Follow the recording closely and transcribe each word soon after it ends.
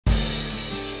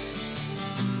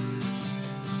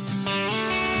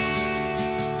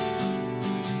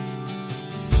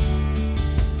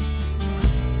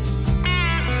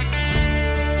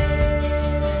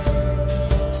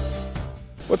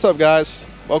What's up, guys?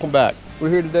 Welcome back. We're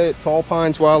here today at Tall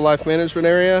Pines Wildlife Management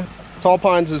Area. Tall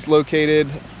Pines is located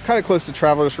kind of close to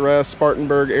Travelers Rest,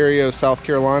 Spartanburg area of South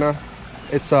Carolina.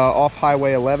 It's off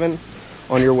Highway 11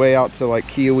 on your way out to like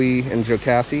Kiowee and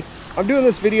Jocassee. I'm doing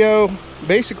this video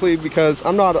basically because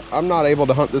I'm not able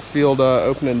to hunt this field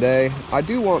opening day. I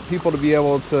do want people to be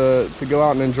able to go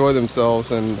out and enjoy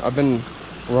themselves, and I've been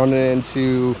running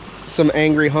into some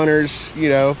angry hunters, you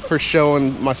know, for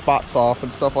showing my spots off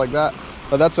and stuff like that.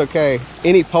 But that's okay.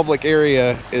 Any public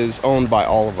area is owned by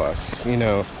all of us. You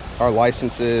know, our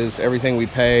licenses, everything we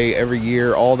pay every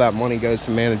year, all that money goes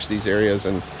to manage these areas,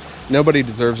 and nobody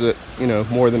deserves it, you know,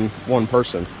 more than one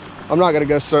person. I'm not gonna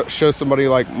go show somebody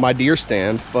like my deer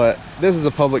stand, but this is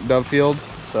a public dove field.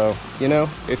 So, you know,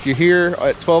 if you're here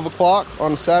at 12 o'clock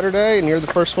on Saturday and you're the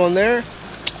first one there,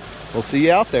 we'll see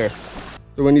you out there.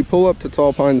 So when you pull up to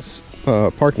Tall Pines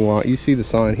parking lot, you see the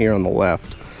sign here on the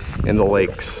left and the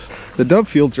lakes. The dove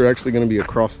fields are actually going to be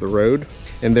across the road,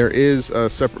 and there is a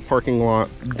separate parking lot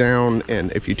down,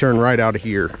 and if you turn right out of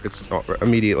here, it's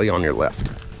immediately on your left.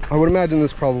 I would imagine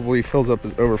this probably fills up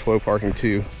as overflow parking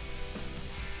too.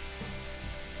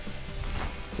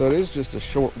 So it is just a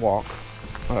short walk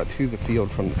to the field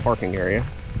from the parking area.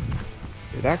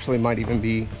 It actually might even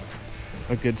be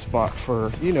a good spot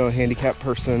for, you know, a handicapped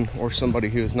person or somebody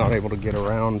who is not able to get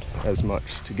around as much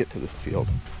to get to this field.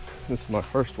 This is my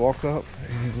first walk up,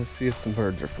 and let's see if some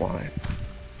birds are flying.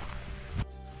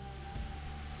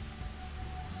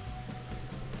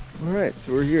 All right,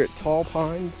 so we're here at Tall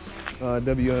Pines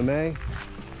WMA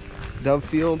dove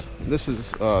field. This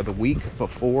is the week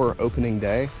before opening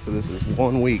day, so this is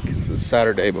 1 week. This is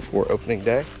Saturday before opening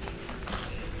day.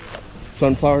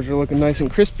 Sunflowers are looking nice and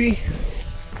crispy.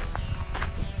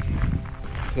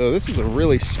 So this is a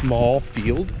really small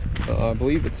field. I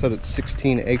believe it said it's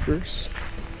 16 acres.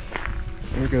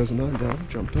 There goes another dove,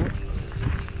 jumped up.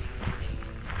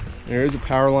 There is a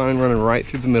power line running right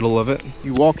through the middle of it.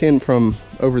 You walk in from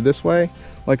over this way.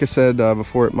 Like I said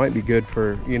before, it might be good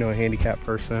for, you know, a handicapped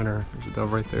person, or there's a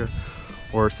dove right there,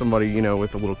 or somebody, you know,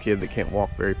 with a little kid that can't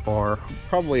walk very far.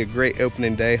 Probably a great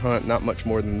opening day hunt, not much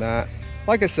more than that.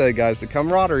 Like I said, guys, the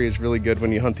camaraderie is really good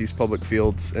when you hunt these public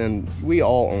fields, and we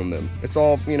all own them. It's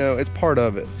all, you know, it's part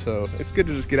of it. So it's good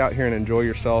to just get out here and enjoy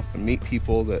yourself and meet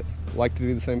people that like to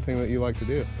do the same thing that you like to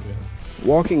do. Yeah.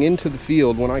 Walking into the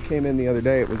field, when I came in the other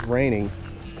day, it was raining,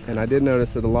 and I did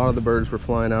notice that a lot of the birds were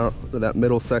flying out of that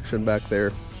middle section back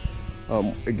there.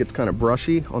 It gets kind of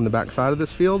brushy on the back side of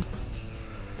this field.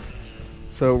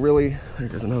 So really,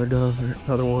 there's another dove, there's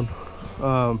another one.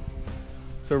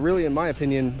 So really, in my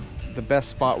opinion, the best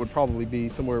spot would probably be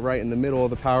somewhere right in the middle of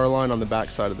the power line on the back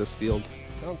side of this field.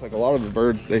 Sounds like a lot of the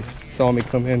birds, they saw me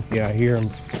come in. Yeah, I hear them.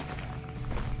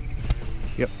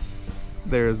 Yep,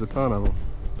 there's a ton of them.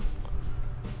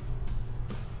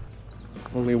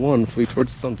 Only one flew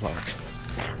towards the sunflower.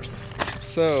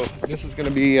 So this is going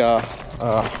to be a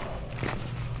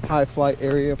high flight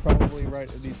area, probably right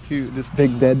at this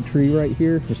big dead tree right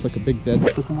here. There's like a big dead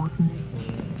tree.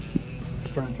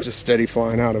 Just steady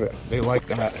flying out of it. They like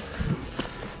that.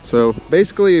 So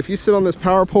basically, if you sit on this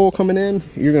power pole coming in,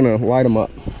 you're gonna light them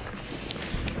up.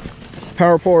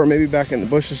 Power pole, or maybe back in the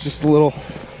bushes just a little.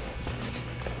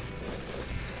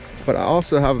 But I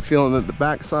also have a feeling that the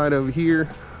backside over here,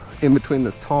 in between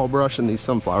this tall brush and these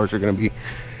sunflowers, are gonna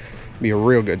be a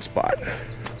real good spot.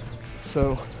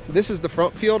 So this is the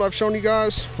front field I've shown you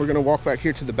guys. We're gonna walk back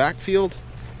here to the back field.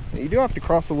 You do have to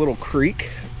cross a little creek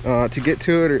to get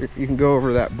to it, or you can go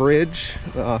over that bridge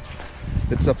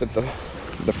that's up at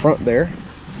the front there.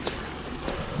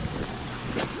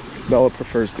 Bella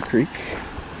prefers the creek.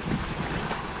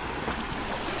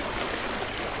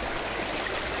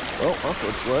 Oh, my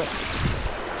foot's wet.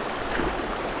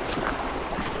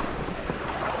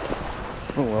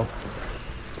 Oh well.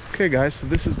 Okay guys, so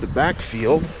this is the back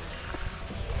field.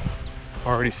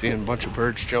 Already seeing a bunch of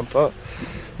birds jump up.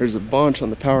 There's a bunch on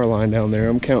the power line down there.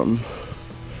 I'm counting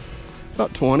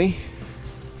about 20.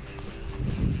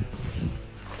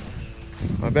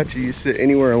 I bet you sit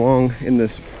anywhere along in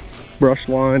this brush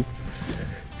line,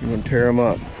 you can tear them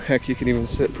up. Heck, you can even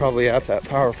sit probably at that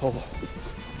power pole.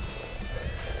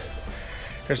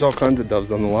 There's all kinds of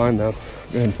doves on the line though.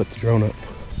 Go ahead and put the drone up.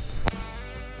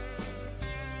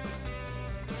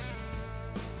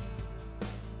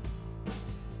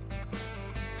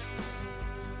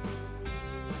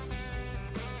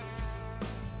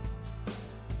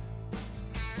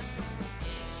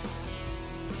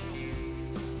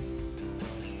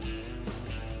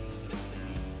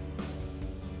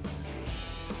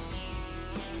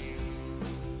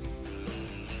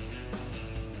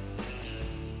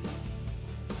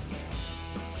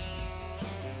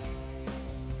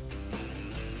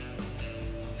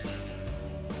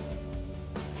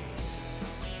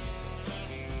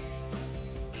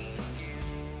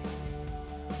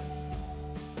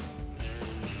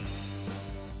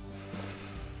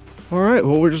 All right,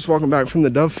 well, we're just walking back from the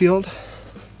dove field.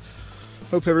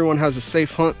 Hope everyone has a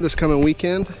safe hunt this coming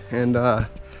weekend, and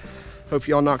hope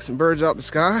y'all knock some birds out the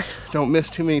sky. Don't miss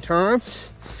too many times.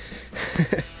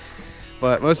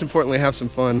 But most importantly, have some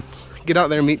fun. Get out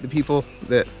there and meet the people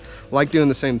that like doing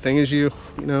the same thing as you.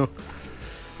 You know,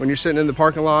 when you're sitting in the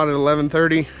parking lot at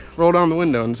 11:30, roll down the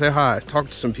window and say hi, talk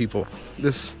to some people.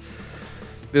 This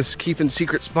keeping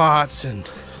secret spots and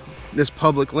this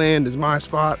public land is my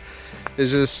spot is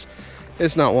just,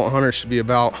 it's not what hunters should be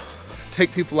about.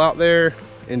 Take people out there,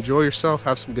 enjoy yourself,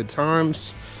 have some good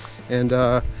times, and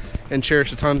cherish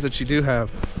the times that you do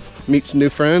have. Meet some new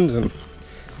friends and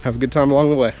have a good time along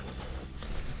the way.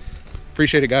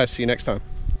 Appreciate it, guys. See you next time.